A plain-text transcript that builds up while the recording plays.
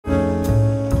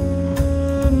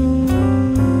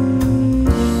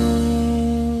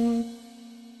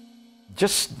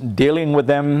just dealing with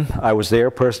them. I was there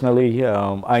personally.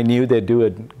 I knew they'd do a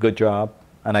good job,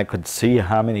 and I could see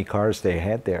how many cars they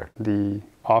had there. The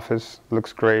office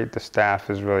looks great. The staff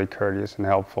is really courteous and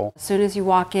helpful. As soon as you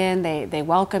walk in, they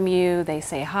welcome you, they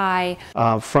say hi.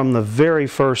 From the very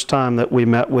first time that we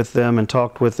met with them and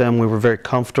talked with them, we were very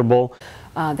comfortable.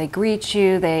 They greet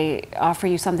you, they offer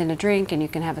you something to drink, and you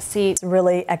can have a seat. It's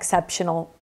really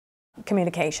exceptional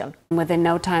communication. Within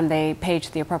no time, they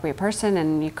page the appropriate person,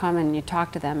 and you come and you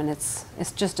talk to them, and it's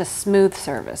just a smooth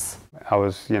service. I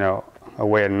was,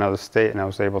 away in another state, and I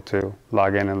was able to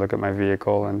log in and look at my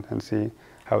vehicle and see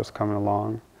how it was coming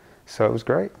along. So it was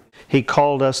great. He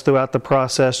called us throughout the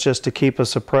process just to keep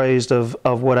us appraised of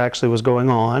what actually was going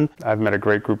on. I've met a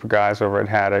great group of guys over at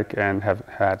Haddock and have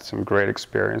had some great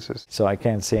experiences. So I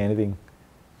can't say anything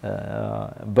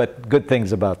but good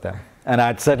things about them. And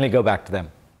I'd certainly go back to them.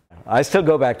 I still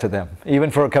go back to them,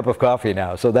 even for a cup of coffee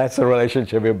now. So that's the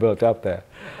relationship we built up there.